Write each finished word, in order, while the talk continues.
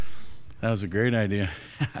That was a great idea.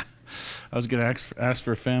 I was going to ask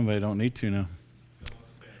for a fan, but I don't need to now.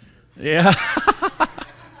 Yeah.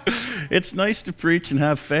 It's nice to preach and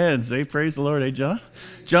have fans. Praise the Lord, John?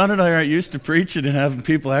 John and I aren't used to preaching and having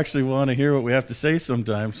people actually want to hear what we have to say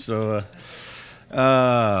sometimes. So,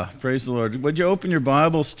 praise the Lord. Would you open your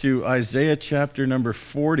Bibles to Isaiah chapter number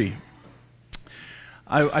 40?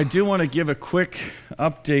 I do want to give a quick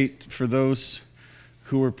update for those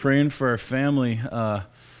who were praying for our family.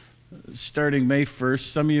 Starting May 1st,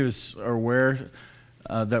 some of you are aware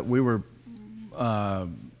that we were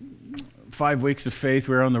 5 weeks of faith.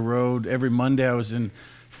 We were on the road. Every Monday I was in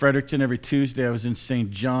Fredericton. Every Tuesday I was in St.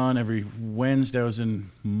 John. Every Wednesday I was in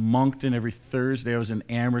Moncton. Every Thursday I was in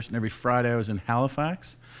Amherst. And every Friday I was in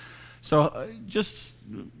Halifax. So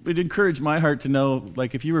we'd encourage my heart to know,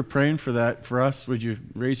 like, if you were praying for that for us, would you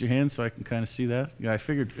raise your hand so I can kind of see that? Yeah, I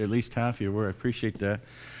figured at least half of you were. I appreciate that.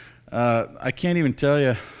 I can't even tell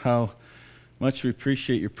you how much we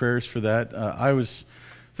appreciate your prayers for that.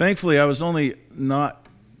 Thankfully, I was only not,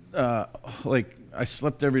 I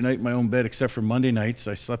slept every night in my own bed except for Monday nights.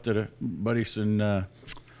 I slept at a buddy's in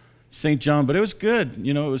St. John, but it was good.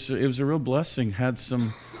 You know, it was a real blessing. Had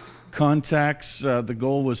some contacts. The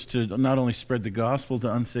goal was to not only spread the gospel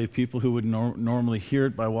to unsaved people who would normally hear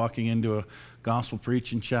it by walking into a gospel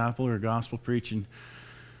preaching chapel or a gospel preaching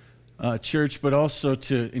church, but also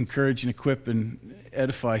to encourage and equip and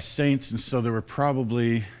edify saints. And so there were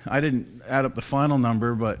probably, I didn't add up the final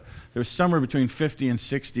number, but there was somewhere between 50 and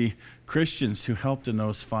 60 Christians who helped in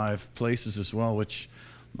those 5 places as well, which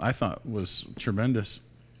I thought was tremendous.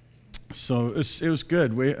 So it was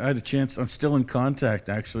good. I had a chance. I'm still in contact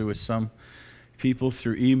actually with some people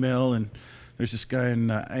through email, and there's this guy in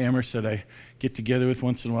Amherst that I get together with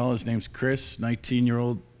once in a while. His name's Chris,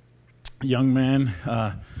 19-year-old young man,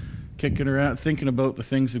 kicking around, thinking about the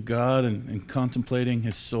things of God and contemplating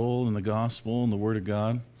his soul and the gospel and the Word of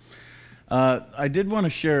God. I did want to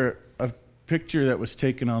share a picture that was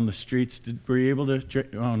taken on the streets. Were you able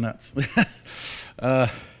to? Oh, nuts.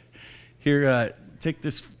 Here, take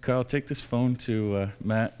this, Kyle. Take this phone to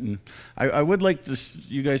Matt, and I would like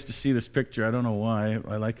you guys to see this picture. I don't know why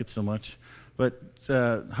I like it so much, but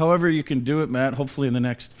however you can do it, Matt. Hopefully, in the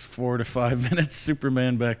next 4 to 5 minutes,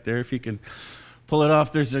 Superman back there, if you can pull it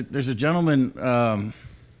off. There's a gentleman.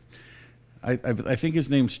 I think his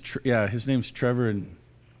name's Trevor, and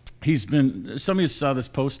he's been. Some of you saw this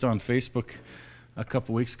post on Facebook a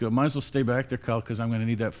couple weeks ago. Might as well stay back there, Kyle, because I'm going to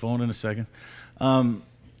need that phone in a second.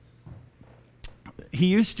 He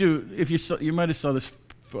used to, you might have saw this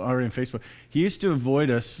already on Facebook. He used to avoid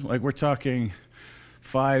us, like we're talking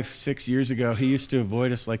 5-6 years ago. He used to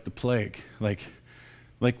avoid us like the plague, like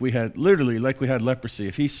we had leprosy.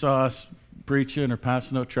 If he saw us preaching or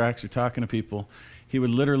passing out tracts or talking to people, he would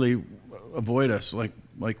literally avoid us like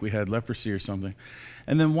we had leprosy or something.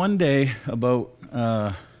 And then one day, about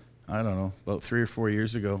 3 or 4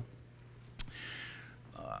 years ago,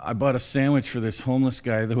 I bought a sandwich for this homeless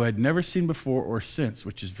guy who I'd never seen before or since,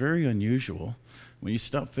 which is very unusual. When you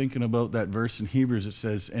stop thinking about that verse in Hebrews, it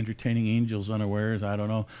says, entertaining angels unawares. I don't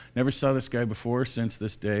know. Never saw this guy before or since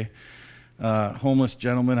this day. Homeless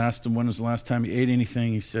gentleman, asked him when was the last time he ate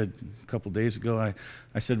anything. He said, a couple days ago.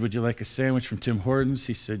 I said, would you like a sandwich from Tim Hortons?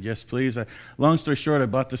 He said, yes, please. Long story short, I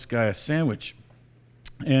bought this guy a sandwich.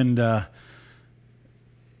 And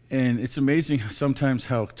it's amazing sometimes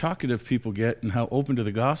how talkative people get and how open to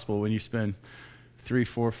the gospel when you spend $3,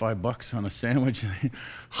 $4, $5 on a sandwich.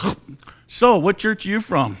 So, what church are you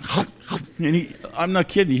from? And I'm not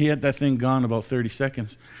kidding you, he had that thing gone about 30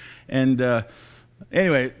 seconds. And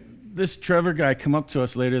anyway, this Trevor guy came up to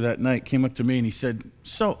us later that night, came up to me and he said,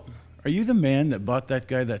 so, are you the man that bought that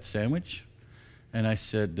guy that sandwich? And I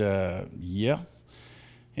said, yeah.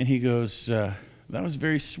 And he goes, that was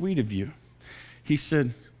very sweet of you. He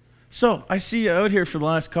said, so, I see you out here for the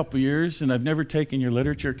last couple of years, and I've never taken your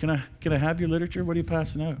literature. Can I have your literature? What are you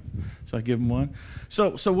passing out? So I give him one.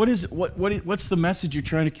 So what's the message you're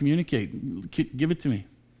trying to communicate? Give it to me.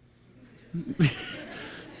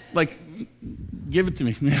 Like, give it to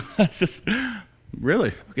me. It's just,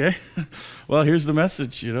 really? Okay. Well, here's the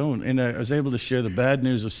message, and I was able to share the bad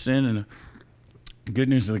news of sin and the good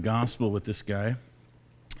news of the gospel with this guy.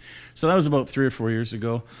 So that was about 3 or 4 years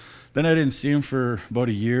ago. Then I didn't see him for about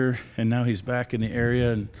a year, and now he's back in the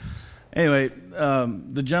area. And anyway,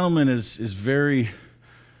 the gentleman is very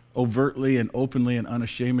overtly and openly and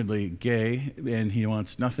unashamedly gay, and he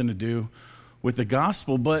wants nothing to do with the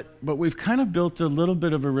gospel. But we've kind of built a little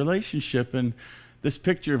bit of a relationship. And this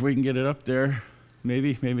picture, if we can get it up there,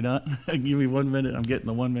 maybe not. Give me 1 minute. I'm getting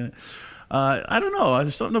the 1 minute. I don't know.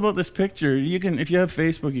 There's something about this picture. You can, if you have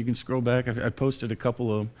Facebook, you can scroll back. I posted a couple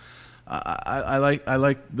of them. I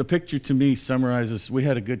like the picture. To me, summarizes. We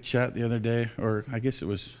had a good chat the other day, or I guess it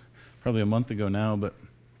was probably a month ago now. But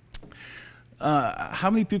how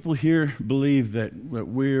many people here believe that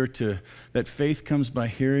that faith comes by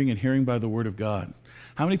hearing, and hearing by the word of God?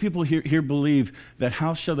 How many people here believe that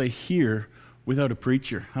how shall they hear without a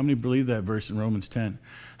preacher? How many believe that verse in Romans 10?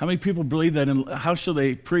 How many people believe that how shall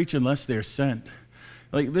they preach unless they're sent?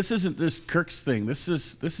 Like, this isn't this Kirk's thing. This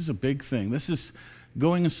is a big thing. This is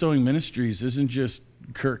Going and Sowing Ministries isn't just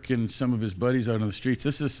Kirk and some of his buddies out on the streets.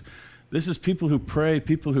 This is people who pray,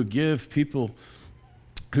 people who give, people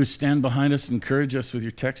who stand behind us, encourage us with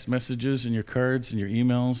your text messages and your cards and your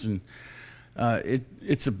emails, and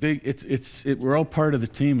we're all part of the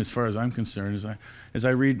team as far as I'm concerned. As I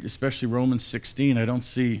read, especially Romans 16, I don't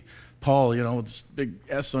see Paul, with this big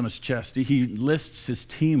S on his chest. He lists his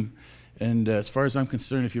team, and as far as I'm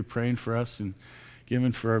concerned, if you're praying for us and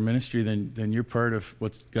giving for our ministry, then you're part of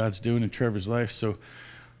what God's doing in Trevor's life. So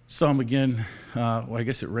saw him again. I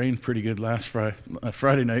guess it rained pretty good last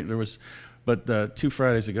Friday night. But 2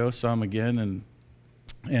 Fridays ago, saw him again,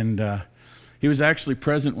 and he was actually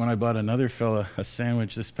present when I bought another fella a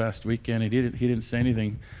sandwich this past weekend. He didn't say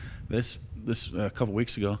anything this a couple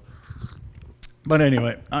weeks ago. But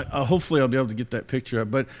anyway, hopefully I'll be able to get that picture up.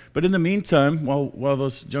 But in the meantime, while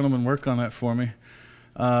those gentlemen work on that for me,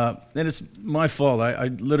 and it's my fault. I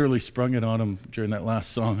literally sprung it on him during that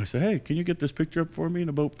last song. I said, "Hey, can you get this picture up for me in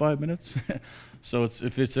about 5 minutes?" So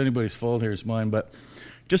if it's anybody's fault here, it's mine. But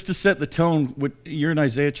just to set the tone, you're in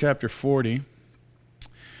Isaiah chapter 40.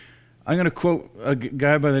 I'm going to quote a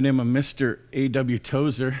guy by the name of Mr. A.W.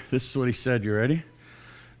 Tozer. This is what he said. You ready?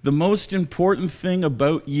 "The most important thing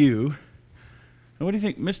about you..." And what do you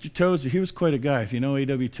think? Mr. Tozer, he was quite a guy. If you know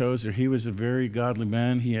A.W. Tozer, he was a very godly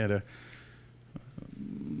man. He had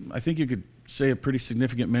I think you could say, a pretty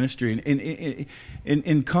significant ministry.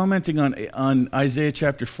 In commenting on Isaiah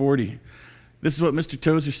chapter 40, this is what Mr.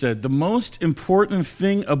 Tozer said: "The most important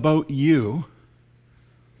thing about you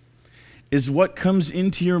is what comes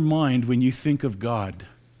into your mind when you think of God."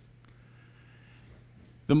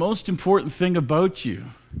 The most important thing about you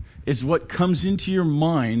is what comes into your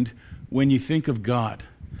mind when you think of God.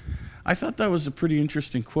 I thought that was a pretty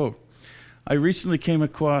interesting quote. I recently came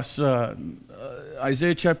across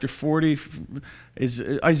Isaiah chapter 40.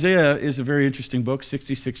 Isaiah is a very interesting book,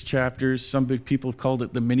 66 chapters. Some big people have called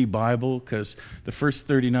it the mini Bible because the first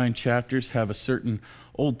 39 chapters have a certain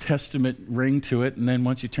Old Testament ring to it, and then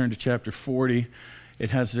once you turn to chapter 40,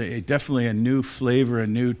 it has definitely a new flavor, a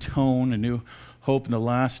new tone, a new hope. And the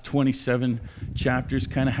last 27 chapters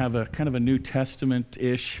kind of have a New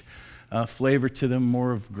Testament-ish flavor to them,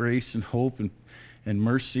 more of grace and hope and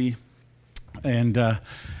mercy. And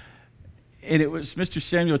it was Mr.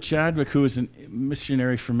 Samuel Chadwick, who was a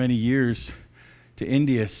missionary for many years to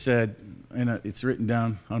India, said, and it's written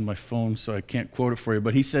down on my phone, so I can't quote it for you,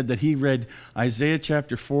 but he said that he read Isaiah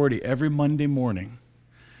chapter 40 every Monday morning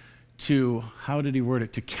to, how did he word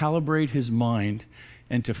it, to calibrate his mind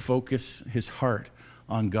and to focus his heart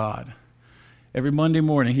on God. Every Monday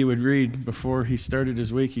morning he would read, before he started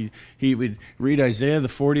his week, he would read Isaiah, the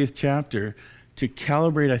 40th chapter, to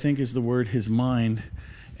calibrate, I think is the word, his mind,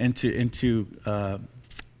 and to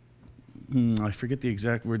I forget the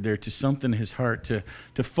exact word there, to something in his heart,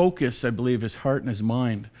 to focus, I believe, his heart and his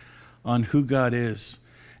mind on who God is.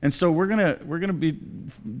 And so we're gonna be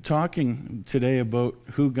talking today about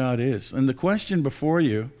who God is. And the question before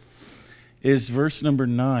you is verse number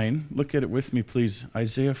 9. Look at it with me, please.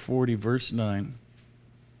 Isaiah 40, verse 9.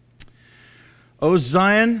 "O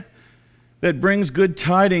Zion, that brings good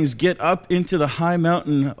tidings, get up into the high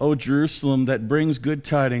mountain, O Jerusalem, that brings good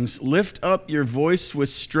tidings. Lift up your voice with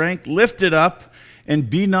strength. Lift it up and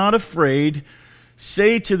be not afraid.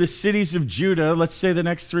 Say to the cities of Judah," let's say the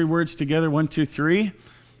next 3 words together, 1, 2, 3.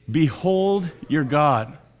 "Behold your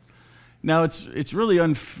God." Now it's really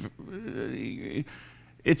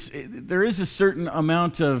there is a certain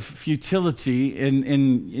amount of futility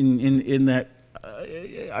in that.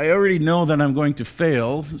 I already know that I'm going to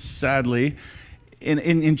fail, sadly,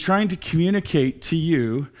 in trying to communicate to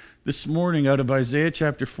you this morning out of Isaiah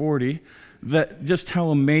chapter 40, that just how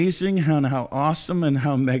amazing and how awesome and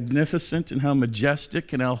how magnificent and how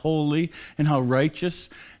majestic and how holy and how righteous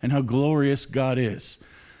and how glorious God is.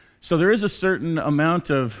 So there is a certain amount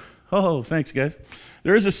of, thanks guys.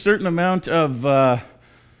 There is a certain amount of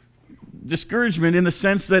discouragement in the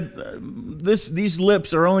sense that these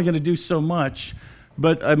lips are only going to do so much,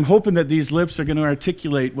 but I'm hoping that these lips are going to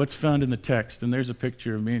articulate what's found in the text. And there's a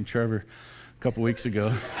picture of me and Trevor a couple weeks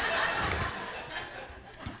ago.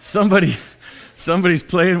 Somebody's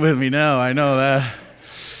playing with me now, I know that.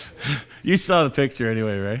 You saw the picture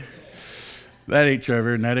anyway, right? That ain't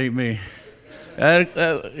Trevor, and that ain't me.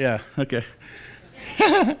 Yeah, okay.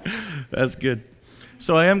 That's good.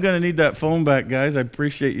 So I am going to need that phone back, guys. I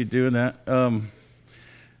appreciate you doing that.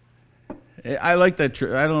 I like that.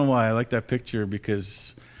 I don't know why I like that picture,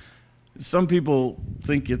 because some people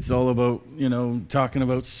think it's all about, talking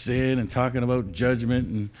about sin and talking about judgment.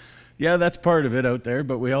 And yeah, that's part of it out there.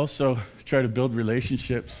 But we also try to build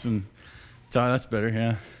relationships. And that's better,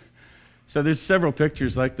 yeah. So there's several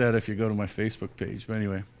pictures like that if you go to my Facebook page. But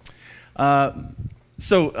anyway.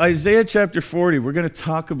 So Isaiah chapter 40, we're going to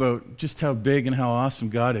talk about just how big and how awesome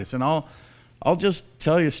God is. And I'll just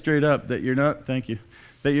tell you straight up that you're not, thank you,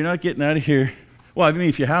 that you're not getting out of here. Well, I mean,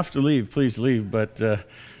 if you have to leave, please leave. But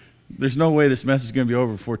there's no way this message is going to be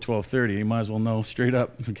over before 12:30. You might as well know straight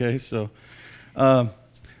up, okay? So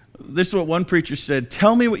this is what one preacher said: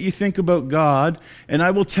 "Tell me what you think about God, and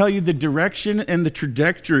I will tell you the direction and the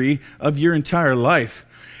trajectory of your entire life.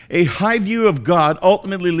 A high view of God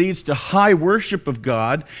ultimately leads to high worship of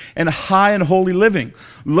God and high and holy living.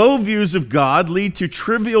 Low views of God lead to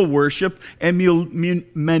trivial worship and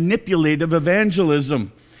manipulative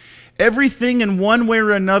evangelism. Everything in one way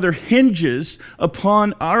or another hinges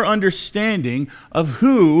upon our understanding of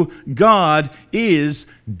who God is.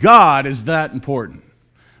 God is that important."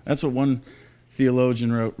 That's what one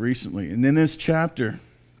theologian wrote recently. And in this chapter,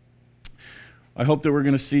 I hope that we're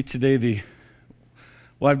going to see today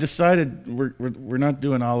Well, I've decided we're not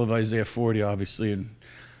doing all of Isaiah 40, obviously,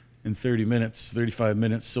 in 30 minutes, 35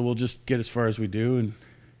 minutes, so we'll just get as far as we do, and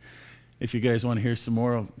if you guys want to hear some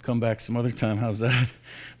more, I'll come back some other time. How's that?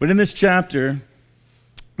 But in this chapter,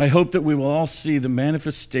 I hope that we will all see the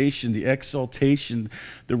manifestation, the exaltation,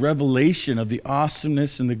 the revelation of the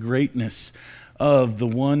awesomeness and the greatness of the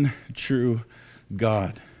one true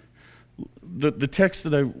God. The text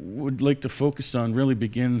that I would like to focus on really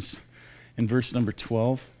begins in verse number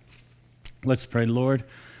 12. Let's pray. Lord,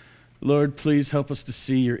 please help us to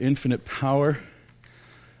see your infinite power.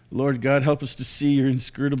 Lord God, help us to see your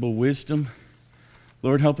inscrutable wisdom.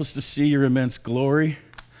 Lord, help us to see your immense glory.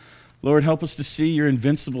 Lord, help us to see your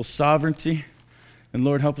invincible sovereignty. And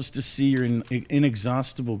Lord, help us to see your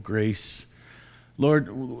inexhaustible grace. Lord,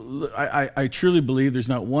 I truly believe there's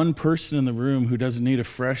not one person in the room who doesn't need a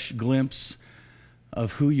fresh glimpse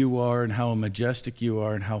of who you are and how majestic you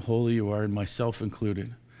are and how holy you are, and myself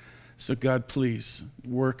included. So God, please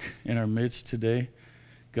work in our midst today.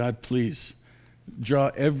 God, please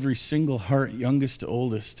draw every single heart, youngest to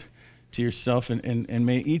oldest, to yourself, and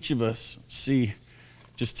may each of us see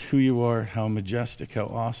just who you are, how majestic, how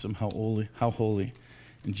awesome, how holy.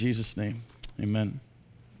 In Jesus' name, amen.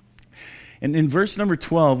 And in verse number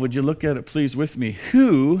 12, would you look at it please with me?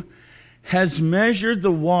 Who has measured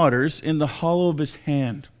the waters in the hollow of his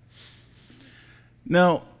hand?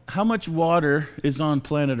 Now, how much water is on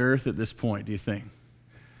planet Earth at this point, do you think?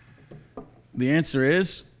 The answer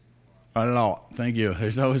is a lot. Thank you.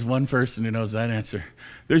 There's always one person who knows that answer.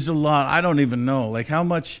 There's a lot. I don't even know. Like how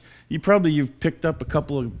much, you've picked up a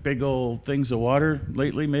couple of big old things of water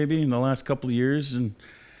lately, maybe in the last couple of years. And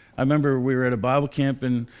I remember we were at a Bible camp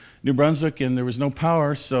in New Brunswick, and there was no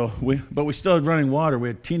power, but we still had running water. We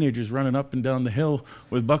had teenagers running up and down the hill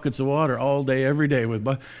with buckets of water all day, every day.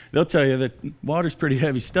 They'll tell you that water's pretty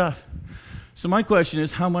heavy stuff. So my question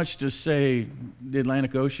is, how much does, say, the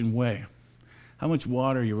Atlantic Ocean weigh? How much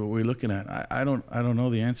water are we looking at? I don't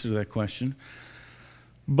know the answer to that question.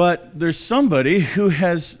 But there's somebody who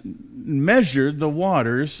has measured the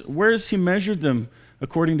waters. Where has he measured them?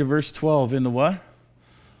 According to verse 12, in the what?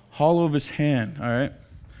 Hollow of his hand, all right?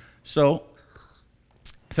 So,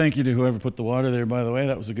 thank you to whoever put the water there, by the way.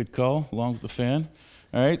 That was a good call, along with the fan.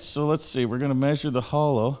 All right, so let's see. We're going to measure the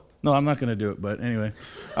hollow. No, I'm not going to do it, but anyway.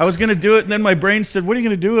 I was going to do it, and then my brain said, what are you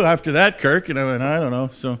going to do after that, Kirk? And I went, I don't know.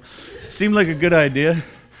 So, it seemed like a good idea.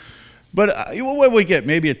 But what do we get?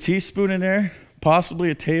 Maybe a teaspoon in there?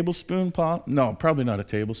 Possibly a tablespoon? No, probably not a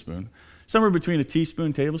tablespoon. Somewhere between a teaspoon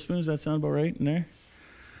and tablespoon. Does that sound about right in there?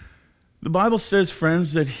 The Bible says,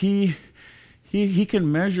 friends, that he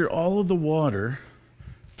can measure all of the water,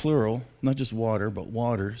 plural, not just water, but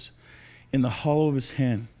waters, in the hollow of his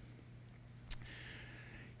hand.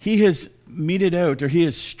 He has meted out, or he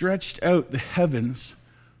has stretched out the heavens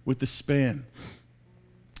with the span.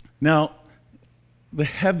 Now, the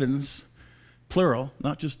heavens, plural,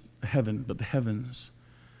 not just heaven, but the heavens.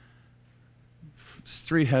 It's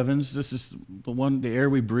three heavens. This is the air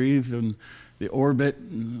we breathe, and the orbit,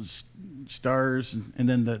 and stars, and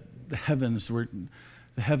then the heavens,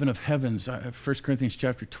 the heaven of heavens. 1 Corinthians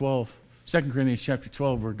chapter 12, 2 Corinthians chapter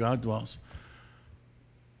 12, where God dwells.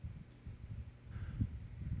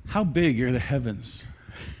 How big are the heavens?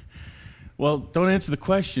 Well, don't answer the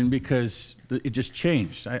question because it just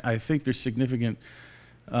changed. I think there's significant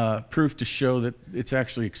proof to show that it's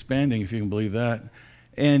actually expanding, if you can believe that.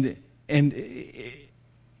 And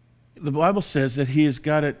the Bible says that he has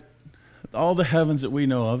got it, all the heavens that we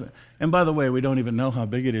know of. And by the way, we don't even know how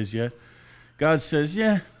big it is yet. God says,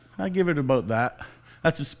 yeah, I give it about that.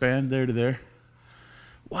 That's a span there to there.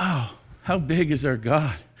 Wow, how big is our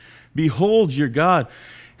God? Behold your God.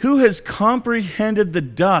 Who has comprehended the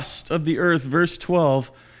dust of the earth, verse 12,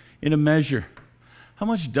 in a measure? How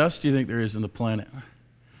much dust do you think there is in the planet?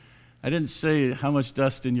 I didn't say how much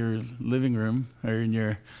dust in your living room or in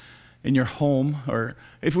your home, or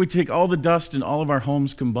if we take all the dust in all of our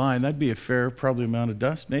homes combined, that'd be a fair probably amount of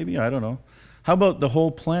dust, maybe, I don't know. How about the whole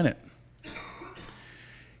planet?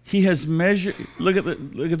 He has measured, look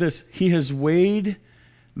at this. He has weighed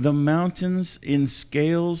the mountains in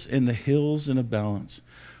scales and the hills in a balance.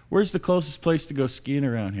 Where's the closest place to go skiing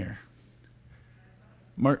around here?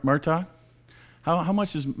 Martok? How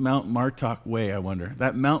much does Mount Martok weigh, I wonder?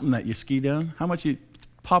 That mountain that you ski down, how much you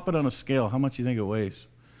pop it on a scale, how much do you think it weighs?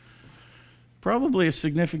 Probably a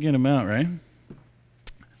significant amount, right?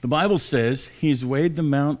 The Bible says he's weighed the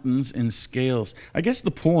mountains in scales. I guess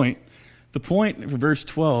the point of verse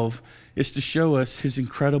 12 is to show us his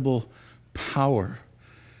incredible power.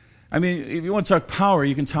 I mean, if you want to talk power,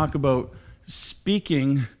 you can talk about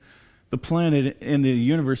speaking the planet and the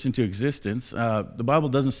universe into existence. The Bible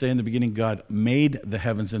doesn't say in the beginning God made the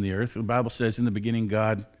heavens and the earth. The Bible says in the beginning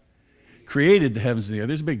God created the heavens and the earth.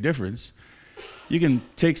 There's a big difference. You can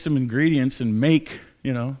take some ingredients and make,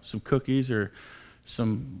 some cookies or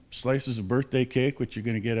some slices of birthday cake, which you're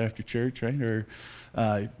going to get after church, right? Or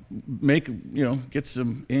get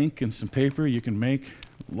some ink and some paper. You can make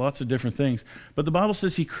lots of different things. But the Bible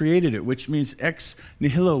says he created it, which means ex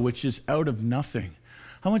nihilo, which is out of nothing.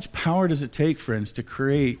 How much power does it take, friends, to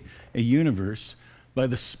create a universe by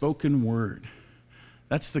the spoken word?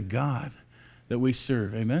 That's the God that we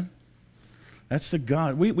serve. Amen? That's the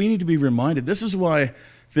God. We need to be reminded. This is why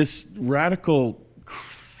this radical,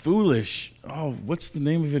 foolish, what's the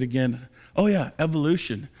name of it again? Oh, yeah,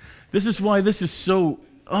 evolution. This is why this is so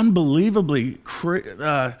unbelievably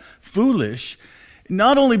foolish.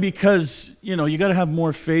 Not only because, you got to have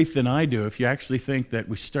more faith than I do if you actually think that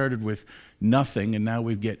we started with nothing and now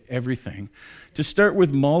we get everything. To start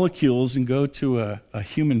with molecules and go to a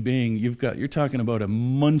human being, you're talking about a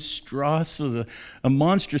monstrous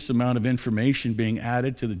amount of information being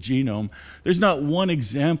added to the genome. There's not one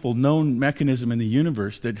example, known mechanism in the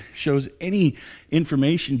universe that shows any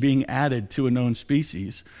information being added to a known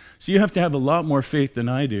species. So you have to have a lot more faith than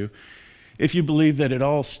I do if you believe that it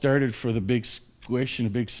all started for the big squish and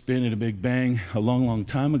a big spin and a big bang a long, long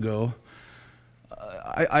time ago.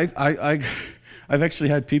 I've actually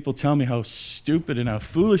had people tell me how stupid and how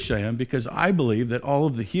foolish I am because I believe that all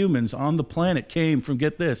of the humans on the planet came from,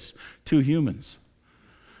 get this, 2 humans.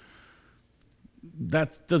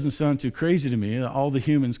 That doesn't sound too crazy to me. All the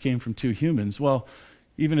humans came from 2 humans. Well,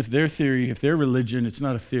 even if their theory, if their religion, it's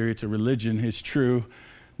not a theory, it's a religion, is true,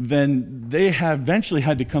 then they have eventually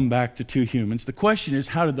had to come back to 2 humans. The question is,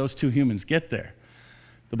 how did those 2 humans get there?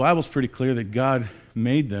 The Bible's pretty clear that God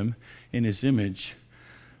made them in his image.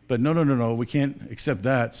 But no, we can't accept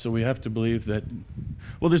that, so we have to believe that,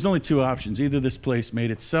 there's only 2 options. Either this place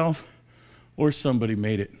made itself or somebody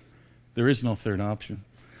made it. There is no third option.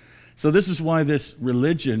 So this is why this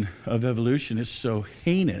religion of evolution is so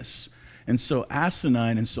heinous and so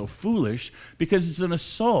asinine and so foolish, because it's an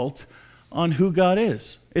assault on who God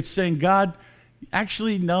is. It's saying, God,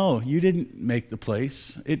 actually, no, you didn't make the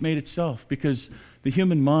place. It made itself, because the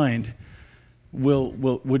human mind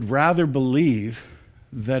would rather believe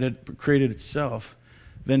that it created itself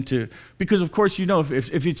than to, because of course,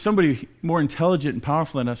 if it's somebody more intelligent and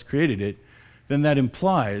powerful than us created it, then that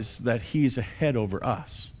implies that he's ahead over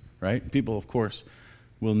us, right? People, of course,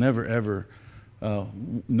 will never ever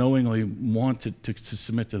knowingly want to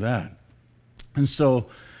submit to that. And so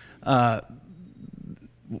I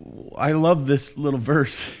love this little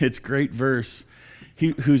verse. It's a great verse.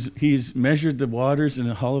 He's measured the waters in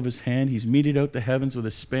the hollow of his hand. He's meted out the heavens with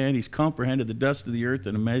a span. He's comprehended the dust of the earth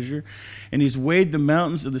in a measure. And he's weighed the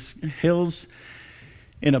mountains of the hills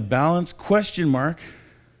in a balance. Question mark.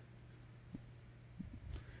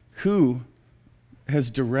 Who has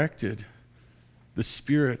directed the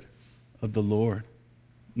Spirit of the Lord?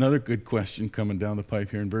 Another good question coming down the pipe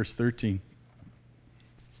here in verse 13.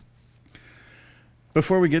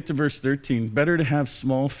 Before we get to verse 13, better to have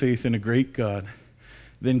small faith in a great God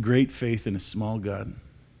than great faith in a small God.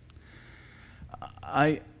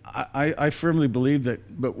 I firmly believe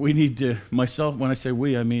that, but we need to, myself, when I say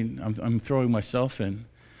we, I mean I'm throwing myself in,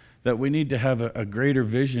 that we need to have a greater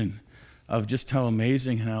vision of just how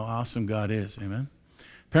amazing and how awesome God is. Amen?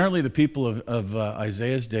 Apparently the people of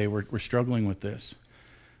Isaiah's day were struggling with this.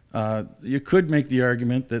 You could make the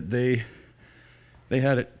argument that they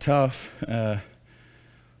had it tough. The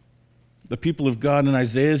people of God in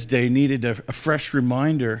Isaiah's day needed a fresh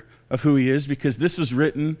reminder of who he is, because this was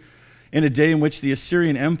written in a day in which the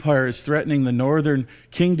Assyrian Empire is threatening the northern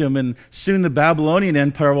kingdom, and soon the Babylonian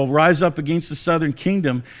Empire will rise up against the southern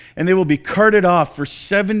kingdom, and they will be carted off for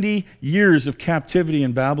 70 years of captivity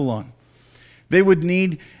in Babylon. They would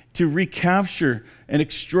need to recapture an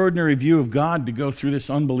extraordinary view of God to go through this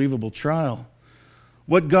unbelievable trial.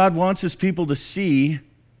 What God wants his people to see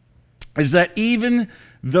is that even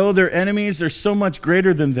though their enemies are so much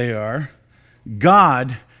greater than they are,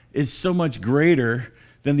 God is so much greater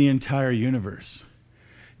than the entire universe.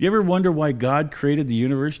 You ever wonder why God created the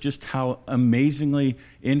universe, just how amazingly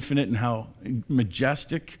infinite and how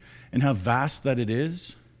majestic and how vast that it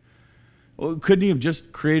is? Well, couldn't he have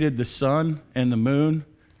just created the sun and the moon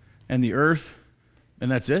and the earth,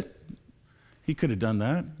 and that's it? He could have done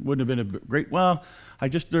that. Wouldn't have been a great... Well, I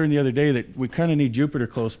just learned the other day that we kind of need Jupiter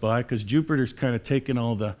close by, because Jupiter's kind of taken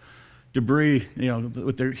all the debris,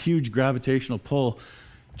 with their huge gravitational pull.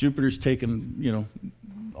 Jupiter's taken,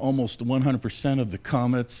 almost 100% of the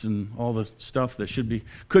comets and all the stuff that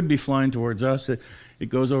could be flying towards us. It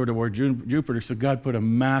goes over toward Jupiter. So God put a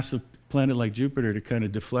massive planet like Jupiter to kind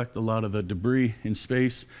of deflect a lot of the debris in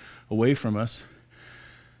space away from us.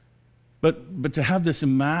 But to have this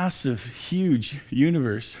massive, huge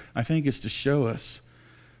universe, I think, is to show us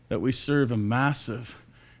that we serve a massive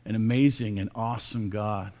and amazing and awesome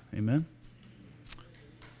God. Amen?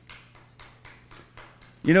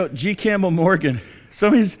 G. Campbell Morgan,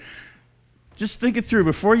 somebody's, just think it through.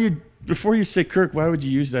 Before you say, Kirk, why would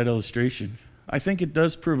you use that illustration? I think it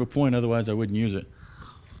does prove a point, otherwise I wouldn't use it.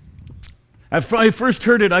 I first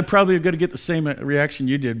heard it, I probably got to get the same reaction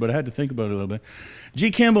you did, but I had to think about it a little bit.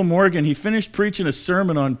 G. Campbell Morgan, he finished preaching a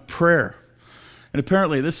sermon on prayer. And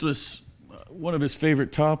apparently this was one of his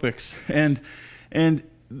favorite topics. And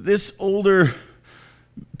this older,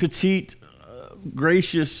 petite,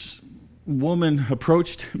 gracious woman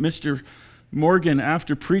approached Mr. Morgan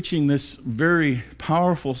after preaching this very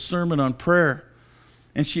powerful sermon on prayer.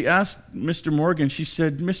 And she asked Mr. Morgan, she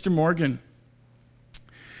said, Mr. Morgan,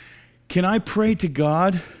 can I pray to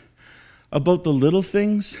God about the little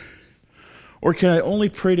things? Or can I only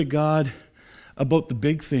pray to God about the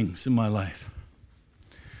big things in my life?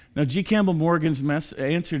 Now, G. Campbell Morgan's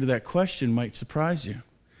answer to that question might surprise you.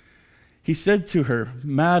 He said to her,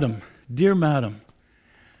 Madam, dear madam,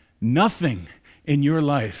 nothing in your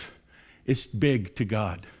life is big to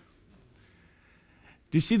God.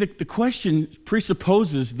 Do you see, the question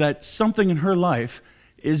presupposes that something in her life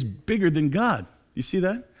is bigger than God. You see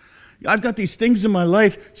that? I've got these things in my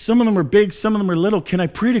life. Some of them are big, some of them are little. Can I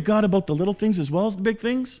pray to God about the little things as well as the big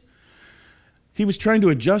things? He was trying to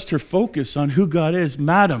adjust her focus on who God is.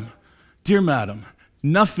 Madam, dear madam,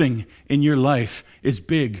 nothing in your life is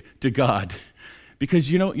big to God.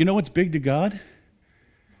 Because you know what's big to God?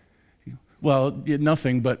 Well,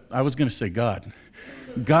 nothing, but I was going to say God.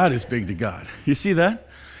 God is big to God. You see that?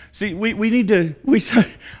 See,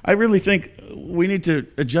 I really think we need to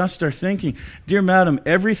adjust our thinking. Dear madam,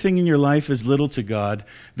 everything in your life is little to God.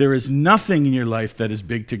 There is nothing in your life that is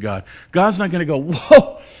big to God. God's not going to go,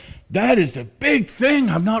 whoa, that is a big thing.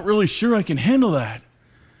 I'm not really sure I can handle that.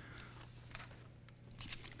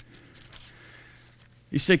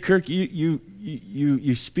 You say, Kirk, you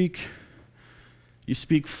speak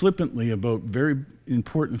flippantly about very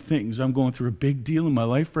important things. I'm going through a big deal in my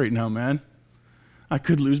life right now, man. I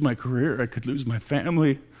could lose my career. I could lose my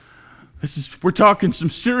family. We're talking some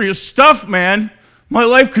serious stuff, man. My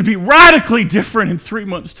life could be radically different in 3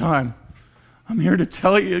 months' time. I'm here to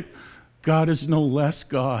tell you, God is no less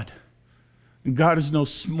God. And God is no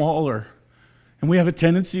smaller. And we have a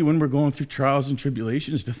tendency when we're going through trials and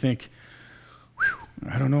tribulations to think,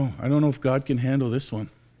 I don't know if God can handle this one.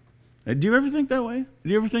 Do you ever think that way? Do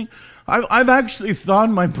you ever think? I've actually thought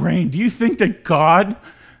in my brain, do you think that God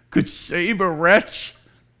could save a wretch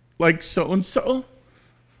like so-and-so?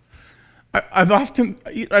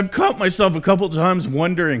 I've caught myself a couple times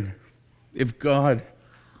wondering if God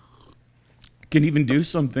can even do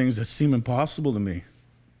some things that seem impossible to me.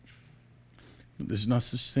 There's no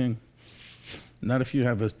such thing. Not if you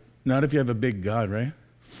have a big God, right?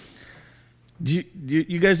 Do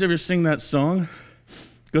you guys ever sing that song?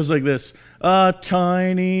 It goes like this. A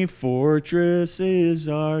tiny fortress is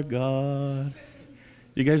our God.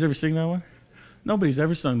 You guys ever sing that one? Nobody's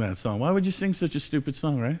ever sung that song. Why would you sing such a stupid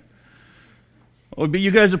song, right? Oh, but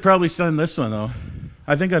you guys have probably sung this one, though.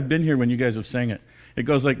 I think I've been here when you guys have sang it. It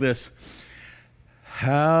goes like this.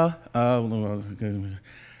 How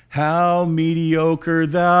mediocre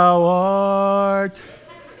thou art.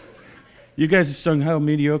 You guys have sung How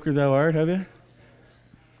Mediocre Thou Art, have you?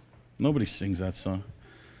 Nobody sings that song.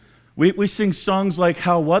 We sing songs like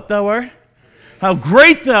How What Thou Art? How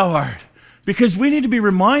Great Thou Art. Because we need to be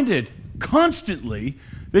reminded constantly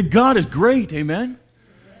that God is great, amen?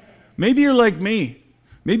 Maybe you're like me.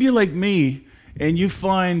 Maybe you're like me and you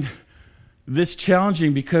find this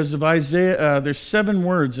challenging because of Isaiah. There's 7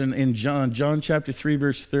 words in John chapter 3,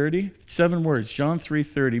 verse 30. 7 words, John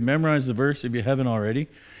 3:30. Memorize the verse if you haven't already.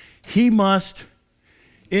 He must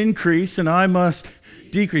increase and I must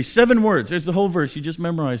decrease. 7 words. There's the whole verse. You just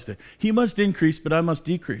memorized it. He must increase, but I must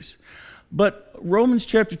decrease. But Romans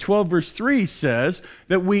chapter 12, verse 3 says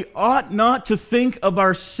that we ought not to think of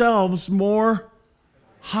ourselves more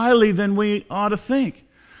highly than we ought to think.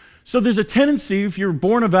 So there's a tendency, if you're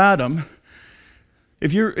born of Adam,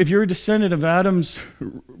 if you're a descendant of Adam's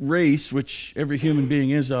race, which every human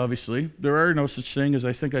being is, obviously, there are no such thing as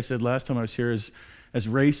I think I said last time I was here as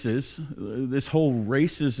races. This whole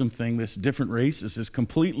racism thing, this different races, is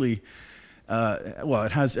completely,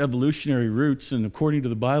 it has evolutionary roots, and according to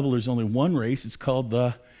the Bible, there's only one race. It's called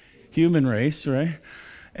the human race, right?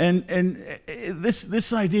 And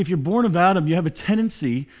this idea, if you're born of Adam, you have a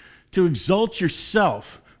tendency to exalt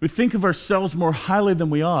yourself. We think of ourselves more highly than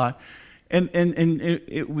we ought. And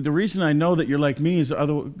the reason I know that you're like me is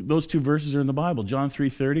those 2 verses are in the Bible, John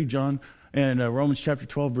 3:30, and Romans chapter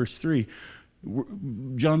 12, verse 3.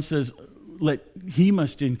 John says, he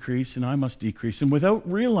must increase and I must decrease. And without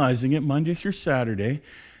realizing it, Monday through Saturday,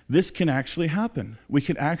 this can actually happen. We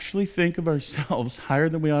can actually think of ourselves higher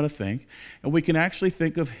than we ought to think, and we can actually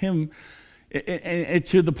think of him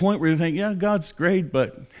to the point where you think, yeah, God's great,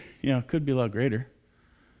 but it could be a lot greater.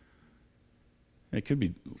 It could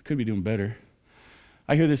be doing better.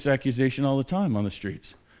 I hear this accusation all the time on the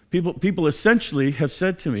streets. People essentially have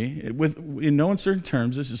said to me, in no uncertain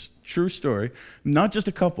terms, this is a true story, not just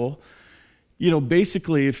a couple,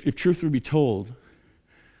 basically, if truth would be told,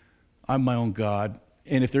 I'm my own God,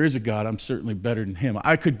 and if there is a God, I'm certainly better than him.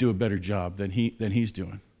 I could do a better job than he's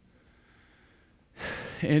doing.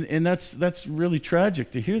 And that's really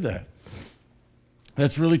tragic to hear that.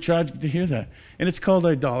 That's really tragic to hear that. And it's called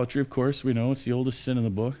idolatry, of course. We know it's the oldest sin in the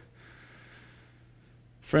book.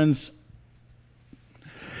 Friends,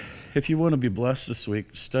 if you want to be blessed this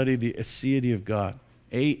week, study the aseity of God.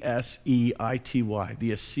 A-S-E-I-T-Y,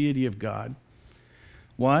 the aseity of God.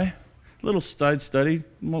 Why? A little side study.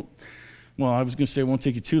 Well, I was going to say it won't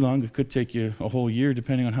take you too long. It could take you a whole year,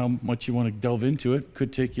 depending on how much you want to delve into it.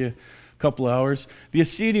 Could take you a couple hours. The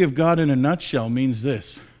aseity of God in a nutshell means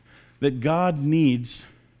this, that God needs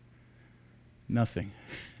nothing.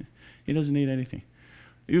 He doesn't need anything.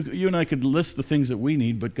 You and I could list the things that we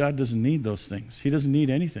need, but God doesn't need those things. He doesn't need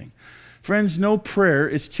anything. Friends, no prayer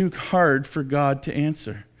is too hard for God to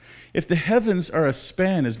answer. If the heavens are a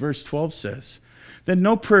span, as verse 12 says, then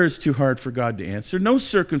no prayer is too hard for God to answer. No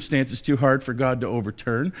circumstance is too hard for God to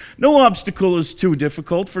overturn. No obstacle is too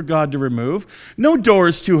difficult for God to remove. No door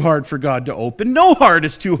is too hard for God to open. No heart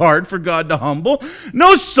is too hard for God to humble.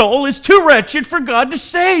 No soul is too wretched for God to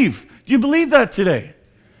save. Do you believe that today?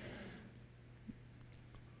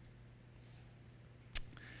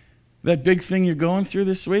 That big thing you're going through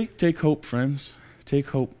this week, take hope, friends. Take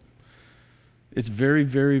hope. It's very,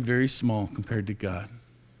 very, very small compared to God.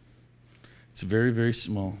 It's very, very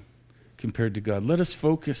small compared to God. Let us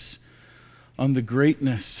focus on the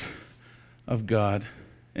greatness of God.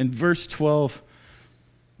 In verse 12,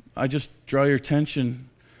 I just draw your attention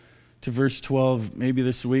to verse 12 maybe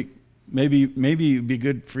this week. Maybe it'd be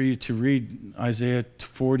good for you to read Isaiah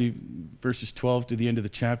 40, verses 12 to the end of the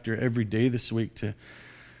chapter every day this week to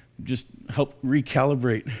just help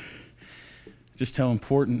recalibrate just how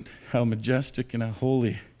important, how majestic, and how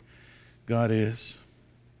holy God is.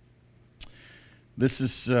 This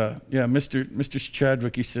is, Mr.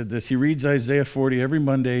 Chadwick, he said this. He reads Isaiah 40 every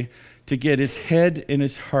Monday to get his head and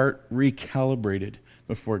his heart recalibrated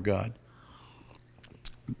before God.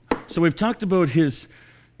 So we've talked about his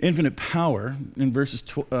infinite power in verses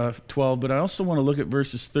 12, but I also want to look at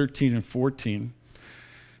verses 13 and 14.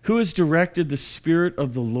 Who has directed the Spirit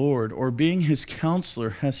of the Lord, or being his counselor,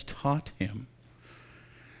 has taught him?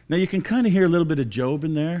 Now you can kind of hear a little bit of Job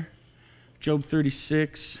in there. Job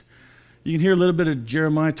 36. You can hear a little bit of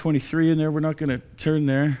Jeremiah 23 in there. We're not going to turn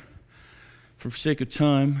there for sake of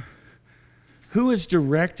time. Who has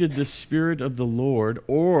directed the Spirit of the Lord,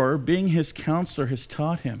 or being his counselor has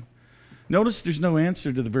taught him? Notice there's no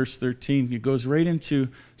answer to the verse 13. It goes right into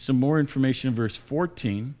some more information in verse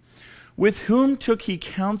 14. With whom took he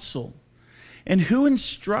counsel? And who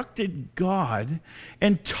instructed God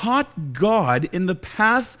and taught God in the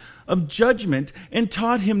path of judgment and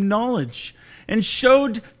taught him knowledge and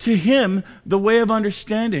showed to him the way of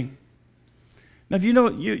understanding? Now, if you know,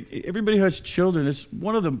 everybody who has children, it's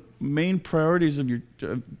one of the main priorities of your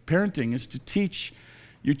parenting is to teach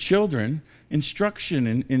your children instruction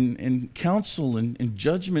and counsel and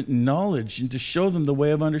judgment and knowledge, and to show them the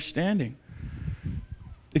way of understanding.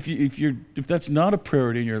 If that's not a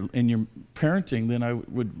priority in your parenting, then I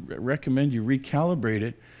would recommend you recalibrate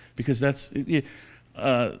it, because that's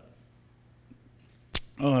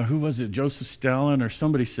who was it? Joseph Stalin or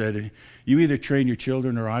somebody said, "You either train your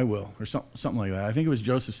children or I will," or something like that. I think it was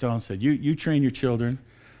Joseph Stalin said, "You train your children,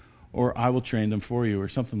 or I will train them for you," or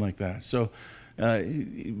something like that. So,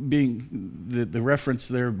 being the reference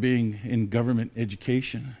there being in government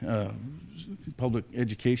education, public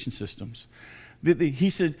education systems. He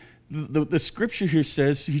said, the scripture here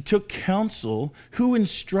says he took counsel, who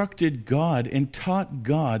instructed God and taught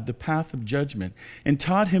God the path of judgment and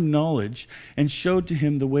taught him knowledge and showed to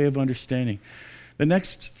him the way of understanding. The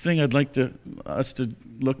next thing I'd like us to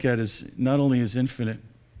look at is not only his infinite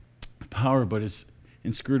power, but his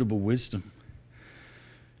inscrutable wisdom.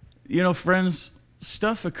 You know, friends,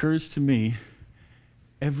 stuff occurs to me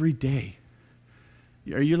every day.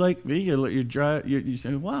 Are you like me? You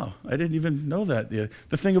say, "Wow, I didn't even know that."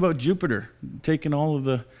 The thing about Jupiter, taking all of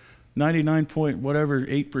the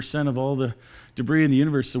 99.8% of all the debris in the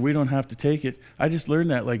universe so we don't have to take it. I just learned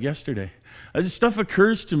that like yesterday. This stuff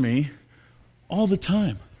occurs to me all the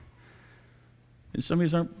time. And some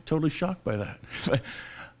of you aren't totally shocked by that.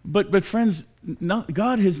 But friends,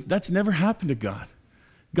 that's never happened to God.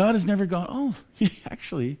 God has never gone, "Oh,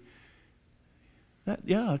 actually,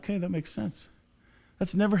 that makes sense."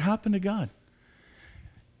 That's never happened to God.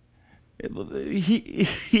 He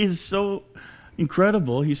is so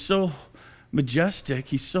incredible. He's so majestic.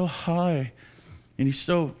 He's so high. And he's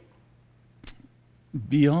so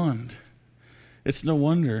beyond. It's no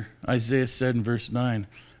wonder Isaiah said in verse 9,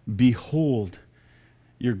 "Behold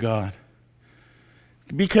your God."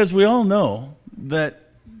 Because we all know that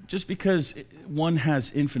just because one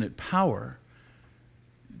has infinite power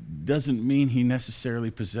doesn't mean he necessarily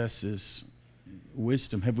possesses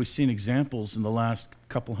wisdom. Have we seen examples in the last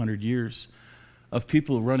couple hundred years of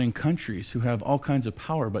people running countries who have all kinds of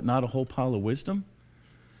power but not a whole pile of wisdom?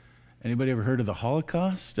 Anybody ever heard of the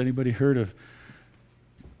Holocaust? Anybody heard of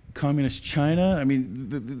communist China? I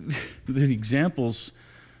mean, the examples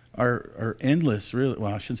are endless, really.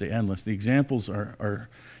 Well, I shouldn't say endless. The examples are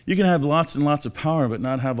you can have lots and lots of power but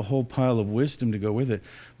not have a whole pile of wisdom to go with it.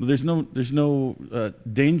 But there's no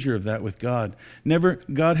danger of that with God.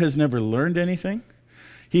 God has never learned anything.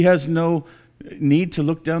 He has no need to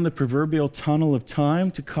look down the proverbial tunnel of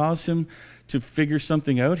time to cause him to figure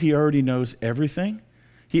something out. He already knows everything.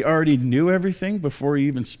 He already knew everything before he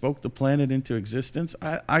even spoke the planet into existence.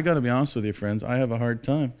 I got to be honest with you, friends. I have a hard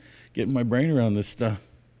time getting my brain around this stuff.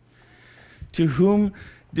 To whom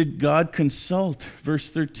did God consult? Verse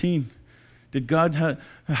 13. Did God how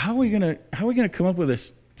are we going to come up with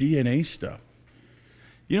this DNA stuff?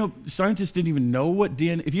 You know, scientists didn't even know what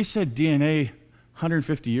DNA. If you said DNA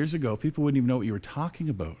 150 years ago, people wouldn't even know what you were talking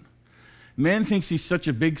about. Man thinks he's such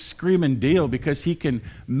a big screaming deal because he can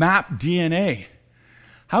map DNA.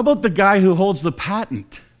 How about the guy who holds the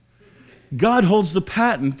patent? God holds the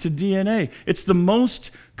patent to DNA. It's the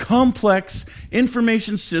most complex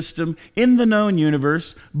information system in the known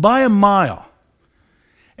universe by a mile.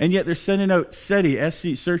 And yet they're sending out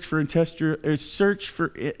SETI, Search for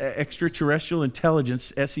Extraterrestrial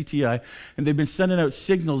Intelligence, SETI, and they've been sending out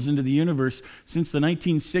signals into the universe since the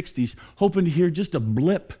 1960s, hoping to hear just a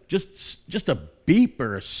blip, just a beep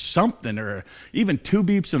or something, or even two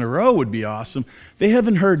beeps in a row would be awesome. They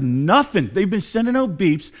haven't heard nothing. They've been sending out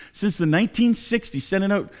beeps since the 1960s,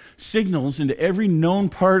 sending out signals into every known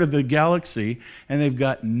part of the galaxy, and they've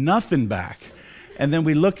got nothing back. And then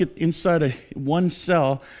we look at inside one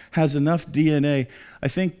cell has enough DNA. I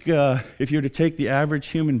think if you were to take the average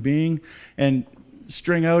human being and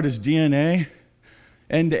string out his DNA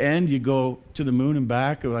end to end, you go to the moon and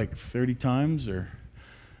back like 30 times, or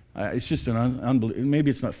it's just an unbelievable.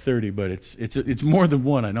 Maybe it's not 30, but it's more than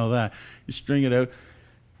one. I know that. You string it out,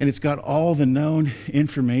 and it's got all the known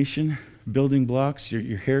information, building blocks,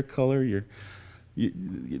 your hair color,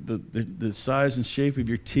 the size and shape of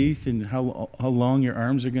your teeth, and how long your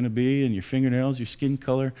arms are going to be, and your fingernails, your skin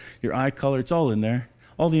color, your eye color. It's all in there.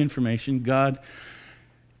 All the information. God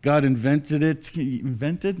invented it.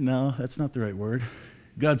 Invented? No, that's not the right word.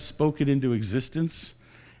 God spoke it into existence,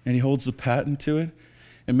 and he holds the patent to it.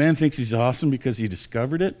 And man thinks he's awesome because he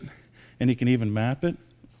discovered it. and he can even map it.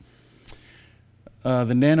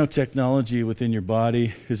 The nanotechnology within your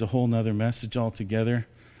body is a whole nother message altogether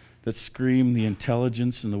that scream the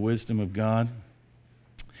intelligence and the wisdom of God.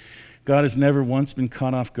 God has never once been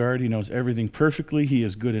caught off guard. He knows everything perfectly. He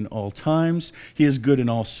is good in all times. He is good in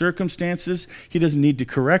all circumstances. He doesn't need to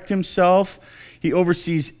correct himself. He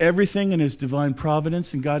oversees everything in his divine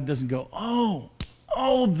providence, and God doesn't go, oh,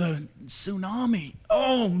 the tsunami.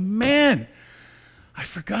 Oh, man, I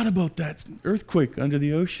forgot about that earthquake under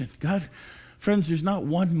the ocean. God, friends, there's not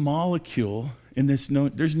one molecule in this.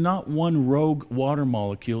 There's not one rogue water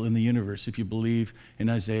molecule in the universe if you believe in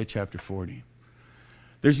Isaiah chapter 40.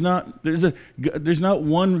 There's not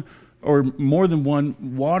one or more than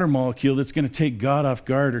one water molecule that's going to take God off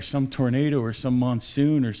guard, or some tornado or some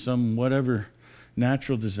monsoon or some whatever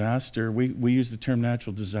natural disaster. We use the term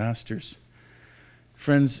natural disasters.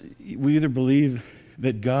 Friends, we either believe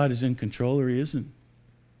that God is in control or he isn't.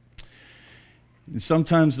 And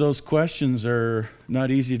sometimes those questions are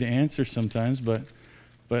not easy to answer sometimes, but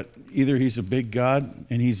either he's a big God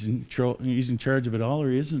and he's in charge of it all,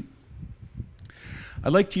 or he isn't.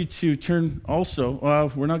 I'd like you to turn also,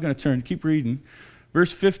 we're not going to turn, keep reading.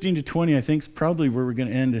 Verse 15 to 20, I think, is probably where we're going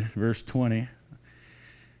to end, verse 20.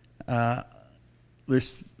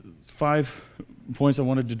 There's 5 points I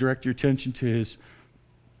wanted to direct your attention to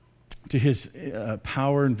his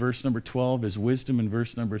power in verse number 12, his wisdom in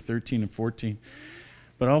verse number 13 and 14.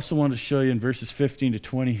 But I also want to show you in verses 15 to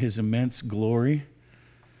 20 his immense glory.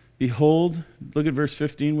 Behold, look at verse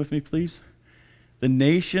 15 with me, please. The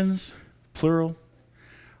nations, plural,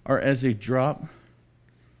 are as a drop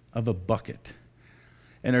of a bucket,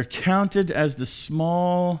 and are counted as the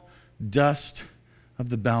small dust of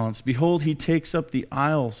the balance. Behold, he takes up the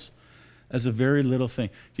isles as a very little thing.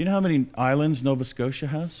 Do you know how many islands Nova Scotia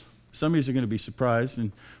has? Some of you are going to be surprised,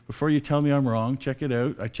 and before you tell me I'm wrong, check it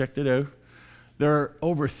out. I checked it out. There are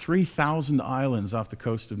over 3,000 islands off the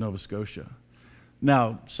coast of Nova Scotia.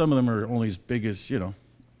 Now, some of them are only as big as,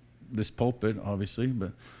 this pulpit, obviously,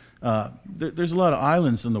 but there's a lot of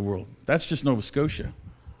islands in the world. That's just Nova Scotia.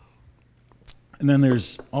 And then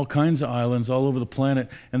there's all kinds of islands all over the planet.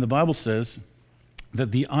 And the Bible says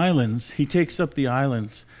that the islands, he takes up the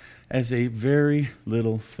islands as a very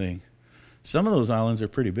little thing. Some of those islands are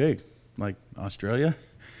pretty big, like Australia.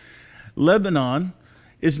 Lebanon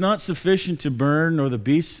is not sufficient to burn, nor the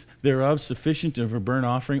beasts thereof sufficient of a burnt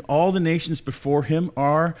offering. All the nations before him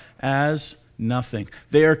are as nothing.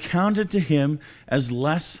 They are counted to him as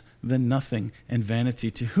less than nothing and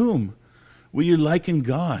vanity. To whom will you liken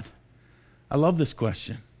God? I love this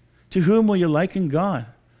question. To whom will you liken God?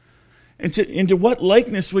 And to what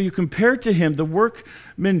likeness will you compare to him? The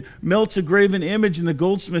workman melts a graven image, and the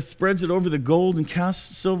goldsmith spreads it over the gold and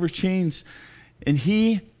casts silver chains. And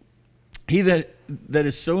he that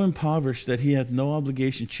is so impoverished that he hath no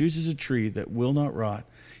obligation chooses a tree that will not rot.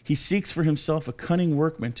 He seeks for himself a cunning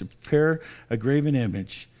workman to prepare a graven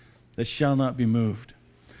image that shall not be moved.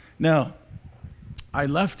 Now, I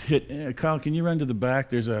left it. Kyle, can you run to the back?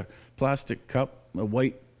 There's a plastic cup, a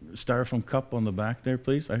white styrofoam cup on the back there,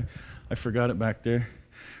 please. I forgot it back there.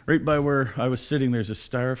 Right by where I was sitting, there's a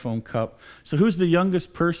styrofoam cup. So who's the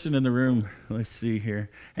youngest person in the room? Let's see here.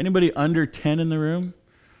 Anybody under 10 in the room?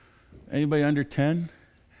 Anybody under 10?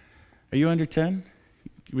 Are you under 10?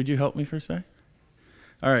 Would you help me for a sec?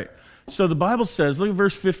 All right. So the Bible says, look at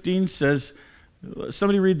verse 15 says,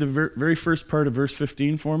 somebody read the very first part of verse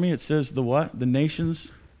 15 for me. It says the what? The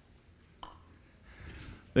nations.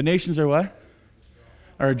 The nations are what?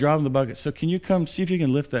 Are a drop in the bucket. So can you come see if you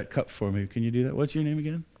can lift that cup for me? Can you do that? What's your name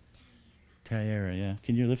again? Tyara, yeah.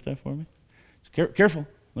 Can you lift that for me? Careful.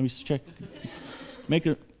 Let me check.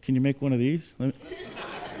 Can you make one of these?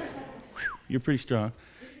 You're pretty strong.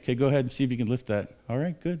 Okay, go ahead and see if you can lift that. All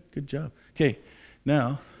right, good job. Okay,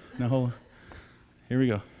 now hold on. Here we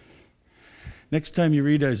go. Next time you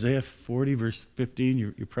read Isaiah 40, verse 15,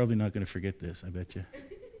 you're probably not going to forget this, I bet you.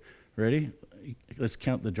 Ready? Let's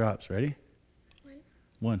count the drops. Ready?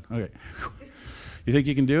 One. Okay. You think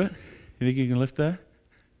you can do it? You think you can lift that?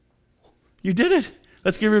 You did it.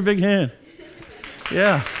 Let's give her a big hand.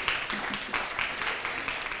 Yeah.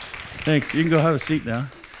 Thanks. You can go have a seat now.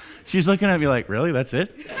 She's looking at me like, really? That's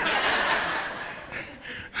it?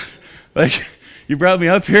 Like, you brought me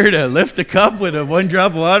up here to lift a cup with a 1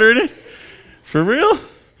 drop of water in it? For real?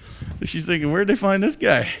 So she's thinking, where'd they find this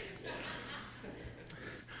guy?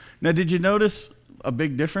 Now, did you notice a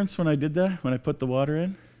big difference when I did that, when I put the water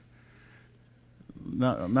in?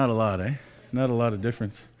 Not a lot, eh? Not a lot of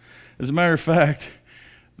difference. As a matter of fact,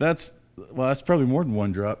 that's probably more than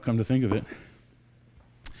 1 drop, come to think of it.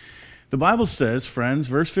 The Bible says, friends,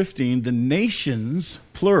 verse 15, the nations,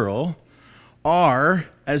 plural, are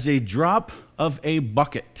as a drop of a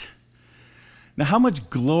bucket. Now, how much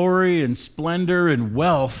glory and splendor and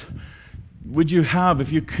wealth would you have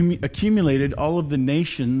if you accumulated all of the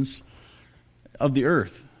nations of the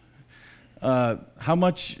earth? How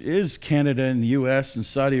much is Canada and the U.S. and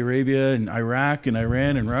Saudi Arabia and Iraq and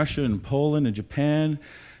Iran and Russia and Poland and Japan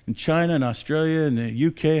and China and Australia and the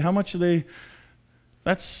U.K.? How much are they?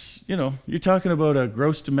 That's, you're talking about a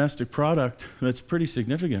gross domestic product that's pretty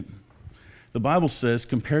significant. The Bible says,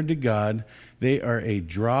 compared to God, they are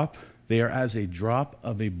as a drop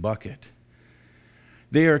of a bucket.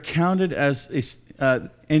 They are counted as and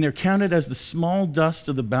they're counted as the small dust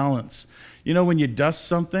of the balance. When you dust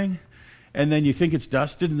something, and then you think it's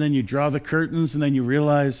dusted, and then you draw the curtains, and then you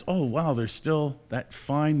realize, oh wow, there's still that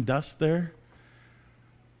fine dust there.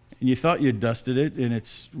 And you thought you'd dusted it, and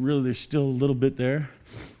it's really, there's still a little bit there.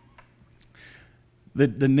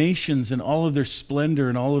 The nations and all of their splendor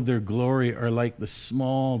and all of their glory are like the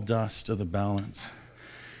small dust of the balance.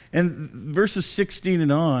 And verses 16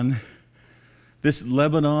 and on, this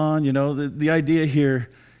Lebanon, the idea here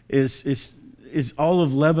is all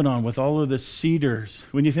of Lebanon with all of the cedars.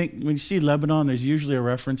 When you see Lebanon, there's usually a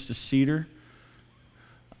reference to cedar.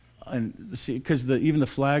 And because even the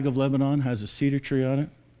flag of Lebanon has a cedar tree on it.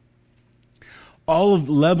 All of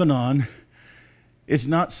Lebanon is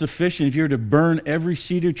not sufficient if you were to burn every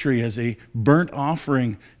cedar tree as a burnt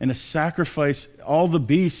offering and a sacrifice, all the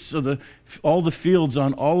beasts of all the fields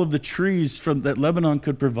on all of the trees that Lebanon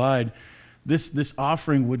could provide. This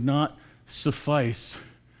offering would not suffice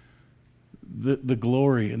the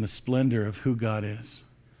glory and the splendor of who God is.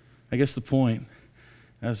 I guess the point,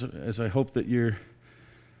 as I hope that you're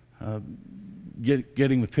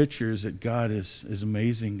getting the picture, is that God is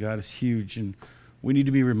amazing. God is huge, and we need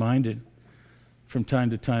to be reminded from time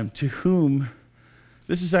to time, to whom,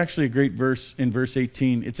 this is actually a great verse in verse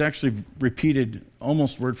 18. It's actually repeated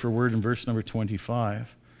almost word for word in verse number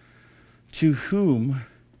 25. To whom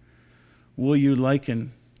will you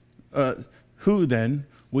liken, who then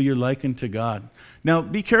will you liken to God? Now,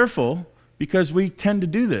 be careful, because we tend to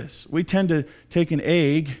do this. We tend to take an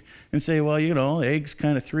egg and say, well, egg's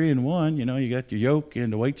kind of 3 in 1. You got your yolk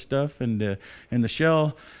and the white stuff and the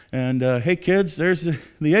shell. And hey, kids, there's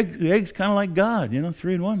the egg. The egg's kind of like God,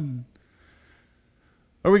 3 in 1.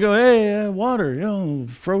 Or we go, hey, water,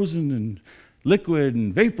 frozen and liquid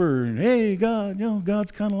and vapor. And hey, God,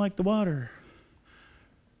 God's kind of like the water.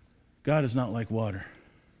 God is not like water.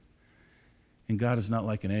 And God is not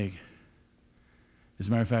like an egg. As a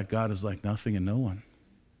matter of fact, God is like nothing and no one.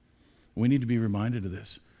 We need to be reminded of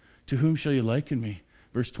this. To whom shall you liken me?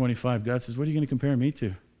 Verse 25, God says, what are you going to compare me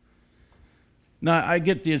to? Now, I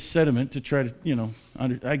get the sentiment to try to,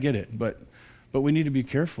 I get it, but we need to be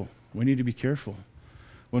careful. We need to be careful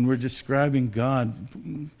when we're describing God,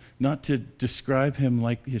 not to describe him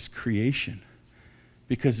like his creation,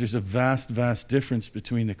 because there's a vast, vast difference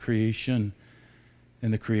between the creation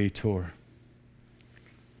and the creator.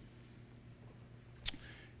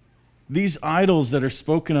 These idols that are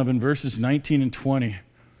spoken of in verses 19 and 20,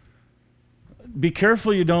 be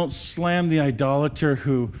careful you don't slam the idolater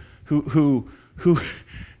who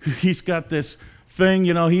he's got this thing,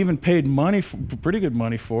 he even paid money, pretty good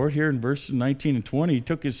money for it. Here in verses 19 and 20, he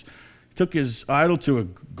took his idol to a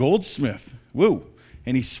goldsmith,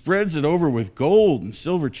 and he spreads it over with gold and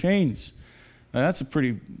silver chains. Now that's a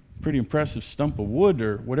pretty impressive stump of wood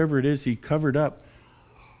or whatever it is he covered up.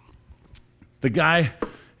 The guy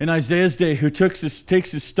in Isaiah's day who takes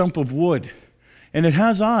his stump of wood, and it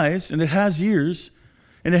has eyes, and it has ears,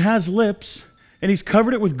 and it has lips, and he's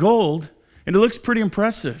covered it with gold, and it looks pretty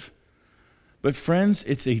impressive. But friends,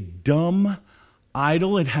 it's a dumb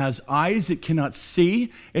idol. It has eyes it cannot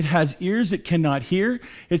see. It has ears it cannot hear.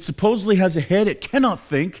 It supposedly has a head it cannot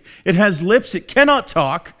think. It has lips it cannot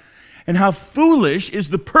talk. And how foolish is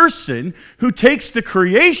the person who takes the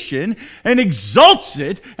creation and exalts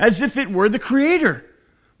it as if it were the creator.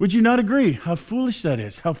 Would you not agree? How foolish that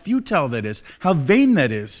is, how futile that is, how vain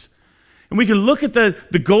that is. And we can look at the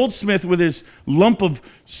goldsmith with his lump of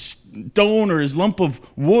stone or his lump of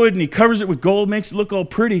wood, and he covers it with gold, makes it look all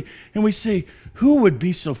pretty, and we say, who would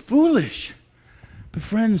be so foolish? But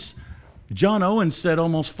friends, John Owen said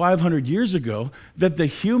almost 500 years ago that the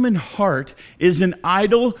human heart is an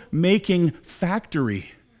idol-making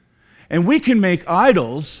factory. And we can make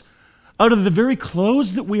idols out of the very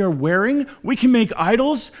clothes that we are wearing. We can make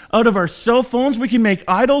idols out of our cell phones. We can make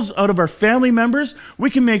idols out of our family members.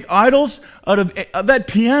 We can make idols out of that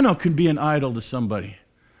piano can be an idol to somebody.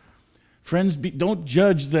 Friends, don't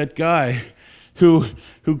judge that guy who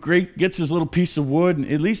gets his little piece of wood,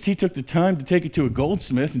 and at least he took the time to take it to a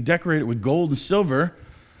goldsmith and decorate it with gold and silver.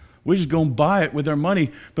 We just go and buy it with our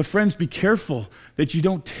money. But friends, be careful that you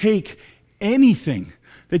don't take anything,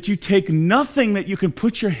 that you take nothing that you can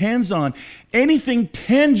put your hands on, anything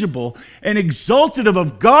tangible and exaltative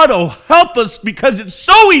of God. Oh, help us, because it's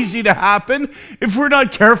so easy to happen if we're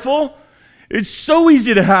not careful. It's so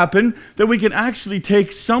easy to happen that we can actually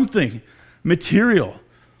take something material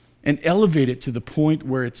and elevate it to the point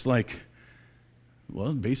where it's like,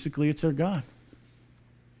 well, basically it's our God.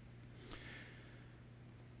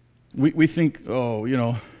 We think, oh,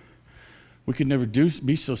 we could never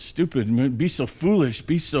be so stupid, be so foolish,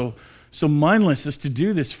 be so mindless as to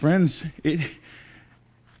do this. Friends,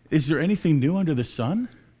 is there anything new under the sun?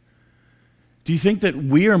 Do you think that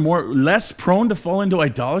we are less prone to fall into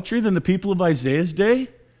idolatry than the people of Isaiah's day?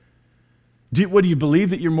 What do you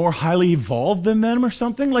believe, that you're more highly evolved than them or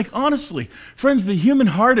something? Like, honestly, friends, the human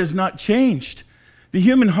heart has not changed. The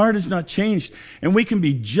human heart has not changed. And we can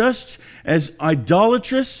be just as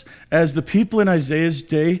idolatrous as the people in Isaiah's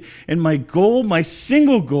day. And my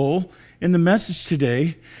single goal in the message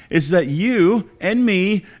today is that you and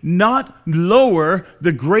me not lower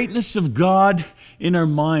the greatness of God in our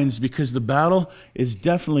minds, because the battle is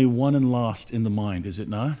definitely won and lost in the mind, is it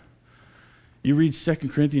not? You read 2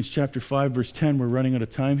 Corinthians chapter 5, verse 10. We're running out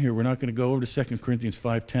of time here. We're not going to go over to 2 Corinthians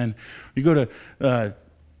 5:10. You go to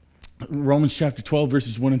Romans chapter 12,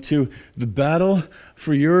 verses 1 and 2. The battle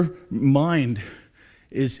for your mind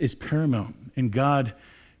is paramount. And God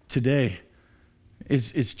today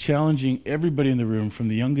is challenging everybody in the room, from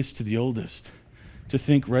the youngest to the oldest, to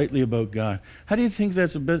think rightly about God. How do you think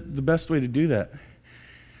that's the best way to do that?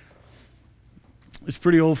 It's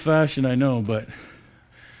pretty old-fashioned, I know, but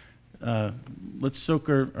let's soak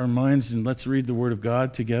our minds and let's read the Word of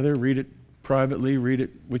God together. Read it privately, read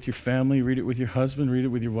it with your family, read it with your husband, read it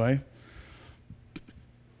with your wife.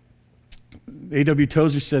 A.W.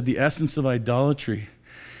 Tozer said, the essence of idolatry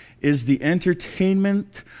is the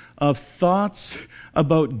entertainment of thoughts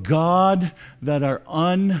about God that are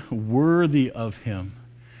unworthy of Him.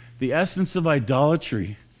 The essence of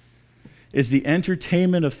idolatry is the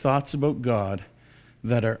entertainment of thoughts about God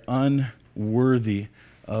that are unworthy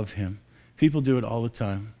of Him. People do it all the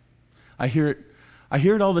time. I hear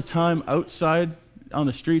it all the time outside on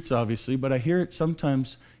the streets, obviously, but I hear it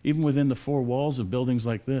sometimes even within the four walls of buildings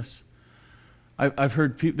like this. I've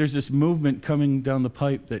heard people, there's this movement coming down the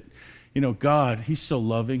pipe that, God, He's so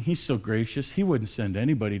loving, He's so gracious, He wouldn't send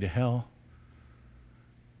anybody to hell.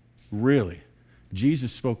 Really?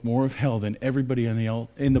 Jesus spoke more of hell than everybody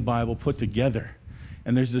in the Bible put together.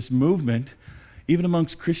 And there's this movement, even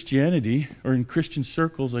amongst Christianity, or in Christian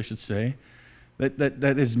circles, I should say,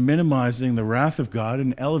 that is minimizing the wrath of God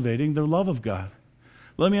and elevating the love of God.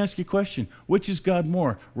 Let me ask you a question. Which is God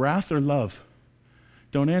more, wrath or love?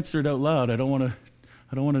 Don't answer it out loud. I don't want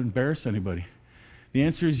to embarrass anybody. The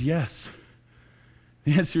answer is yes.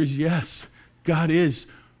 The answer is yes. God is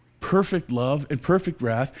perfect love and perfect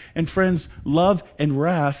wrath. And friends, love and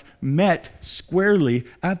wrath met squarely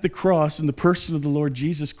at the cross in the person of the Lord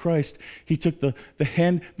Jesus Christ. He took the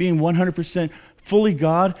hand, being 100% fully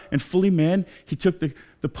God and fully man, He took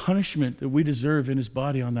the punishment that we deserve in His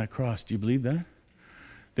body on that cross. Do you believe that?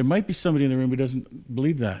 There might be somebody in the room who doesn't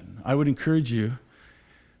believe that. I would encourage you,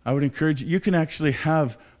 you can actually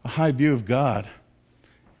have a high view of God.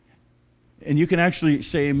 And you can actually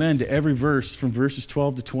say amen to every verse from verses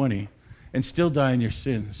 12 to 20 and still die in your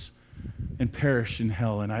sins and perish in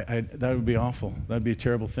hell. And that would be awful. That would be a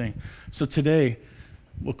terrible thing. So today,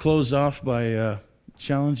 we'll close off by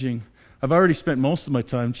challenging. I've already spent most of my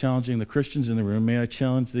time challenging the Christians in the room. May I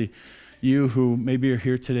challenge you who maybe are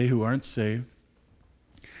here today who aren't saved.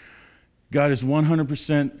 God is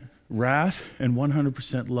 100% wrath and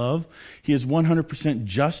 100% love. He is 100%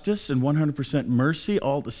 justice and 100% mercy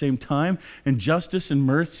all at the same time. And justice and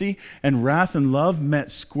mercy and wrath and love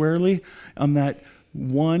met squarely on that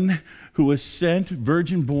one who was sent,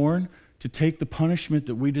 virgin born, to take the punishment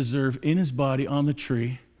that we deserve in His body on the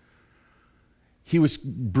tree. He was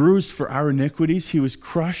bruised for our iniquities. He was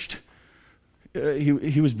crushed.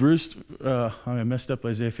 He was bruised. I messed up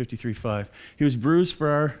Isaiah 53:5. He was bruised for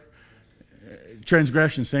our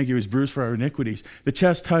transgressions, thank you. He was bruised for our iniquities. The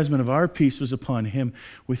chastisement of our peace was upon Him.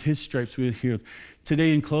 With His stripes we are healed.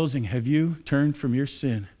 Today, in closing, have you turned from your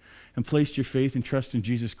sin and placed your faith and trust in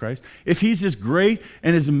Jesus Christ? If He's as great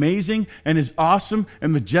and as amazing and as awesome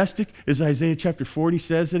and majestic as Isaiah chapter 40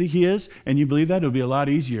 says that He is, and you believe that, it'll be a lot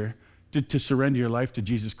easier to surrender your life to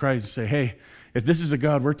Jesus Christ and say, hey, if this is the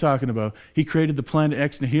God we're talking about, He created the planet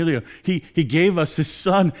ex nihilo. He gave us His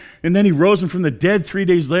Son, and then He rose Him from the dead 3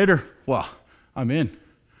 days later. Wow. I'm in.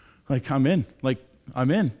 I'm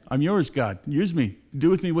in. I'm yours, God. Use me. Do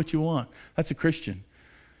with me what you want. That's a Christian.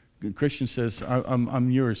 Christian says,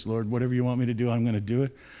 I'm yours, Lord. Whatever you want me to do, I'm going to do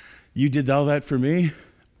it. You did all that for me.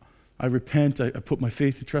 I repent. I put my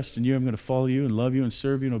faith and trust in you. I'm going to follow you and love you and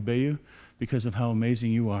serve you and obey you because of how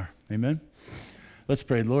amazing you are. Amen? Let's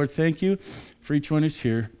pray. Lord, thank you for each one who's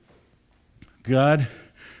here. God,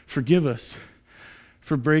 forgive us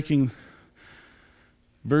for breaking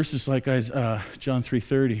verses like John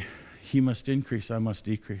 3:30. He must increase, I must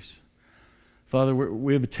decrease. Father,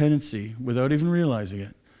 we have a tendency, without even realizing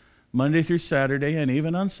it, Monday through Saturday and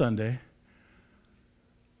even on Sunday,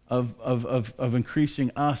 of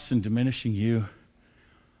increasing us and diminishing you.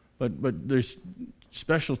 But there's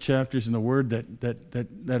special chapters in the Word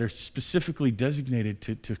that are specifically designated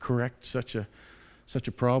to correct such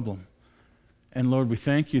a problem. And Lord, we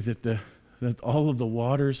thank you that all of the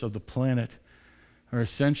waters of the planet are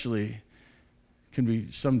essentially can be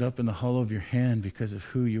summed up in the hollow of your hand because of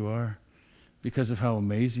who you are, because of how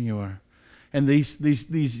amazing you are. And this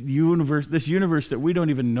universe that we don't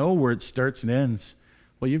even know where it starts and ends.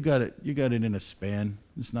 Well, you got it in a span.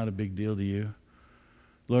 It's not a big deal to you.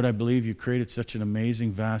 Lord, I believe you created such an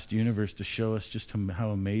amazing, vast universe to show us just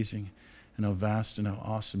how amazing and how vast and how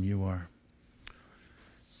awesome you are.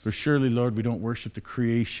 For surely, Lord, we don't worship the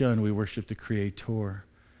creation, we worship the Creator.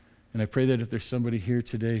 And I pray that if there's somebody here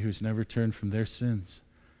today who's never turned from their sins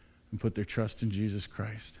and put their trust in Jesus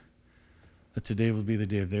Christ, that today will be the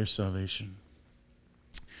day of their salvation.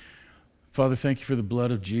 Father, thank you for the blood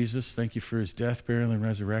of Jesus. Thank you for his death, burial, and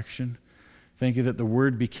resurrection. Thank you that the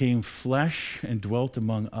Word became flesh and dwelt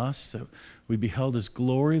among us, that we beheld his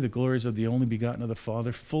glory, the glories of the only begotten of the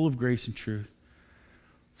Father, full of grace and truth.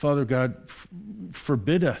 Father God,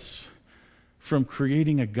 forbid us from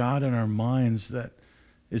creating a God in our minds that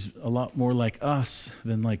is a lot more like us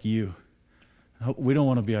than like you. We don't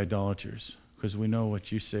want to be idolaters because we know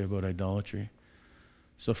what you say about idolatry.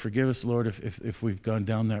 So forgive us, Lord, if we've gone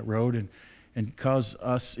down that road and cause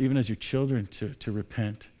us, even as your children, to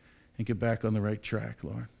repent and get back on the right track,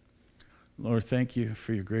 Lord. Lord, thank you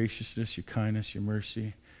for your graciousness, your kindness, your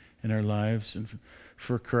mercy in our lives, and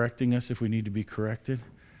for correcting us if we need to be corrected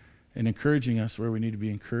and encouraging us where we need to be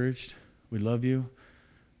encouraged. We love you.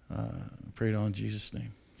 I pray it all in Jesus'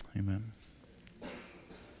 name. Amen.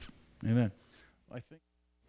 Amen. I think